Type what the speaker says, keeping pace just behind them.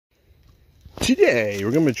Today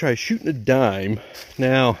we're going to try shooting a dime.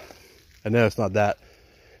 Now, I know it's not that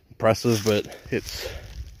impressive, but it's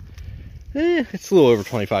a little over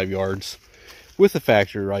 25 yards with a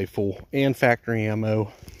factory rifle and factory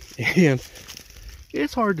ammo, and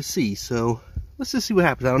it's hard to see, so let's just see what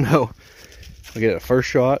happens. I don't know. I get a first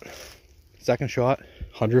shot, second shot,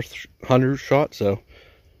 100th shot, so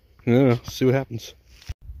yeah, let's see what happens.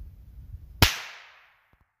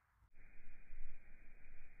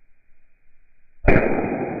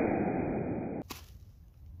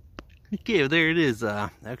 Okay, there it is.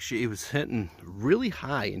 Actually, it was hitting really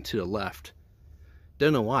high and to the left.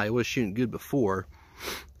 Don't know why. It was shooting good before.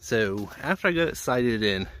 So after I got it sighted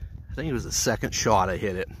in, I think it was the second shot I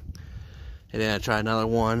hit it. And then I tried another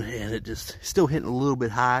one, and it just still hitting a little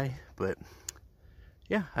bit high. But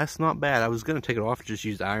yeah, that's not bad. I was going to take it off and just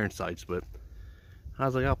use iron sights, but I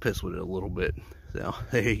was like, I'll piss with it a little bit. So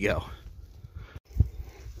there you go.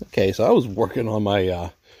 Okay, so I was working on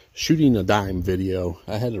my shooting a dime video.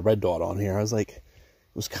 I had a red dot on here. I was like, it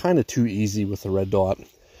was kind of too easy with the red dot, and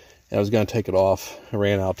I was going to take it off. I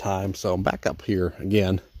ran out of time, so I'm back up here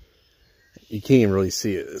again. You can't even really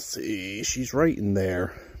see it. Let's see, she's right in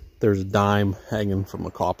there. There's a dime hanging from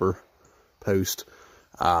a copper post.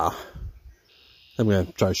 I'm going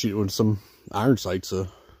to try to shoot it with some iron sights to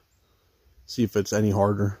see if it's any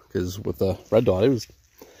harder, because with the red dot, it was,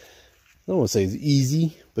 I don't want to say it's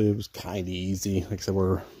easy, but it was kind of easy. Like I said,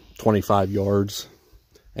 we're 25 yards.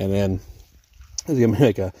 And then I was going to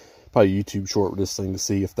make a probably a YouTube short with this thing to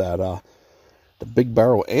see if that the big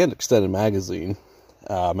barrel and extended magazine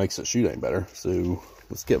makes it shoot any better. So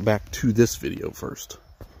let's get back to this video first.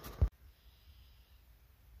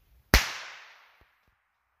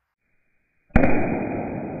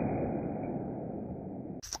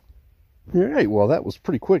 All right, well, that was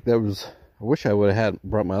pretty quick. That was, I wish I would have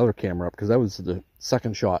brought my other camera up, because that was the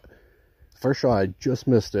second shot. First shot, I just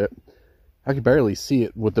missed it. I could barely see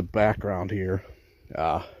it with the background here.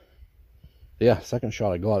 Yeah, second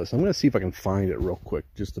shot I got it. So I'm going to see if I can find it real quick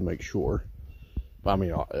just to make sure. I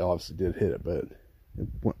mean, I obviously did hit it, but it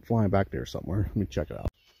went flying back there somewhere. Let me check it out.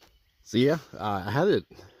 So yeah, I had it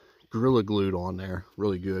Gorilla Glued on there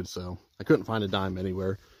really good, so I couldn't find a dime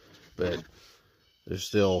anywhere. But there's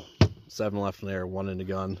still 7 left in there, 1 in the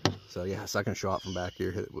gun. So yeah, second shot from back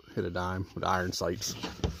here, hit a dime with iron sights.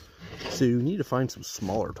 So you need to find some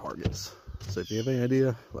smaller targets. So if you have any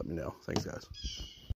idea, let me know. Thanks, guys.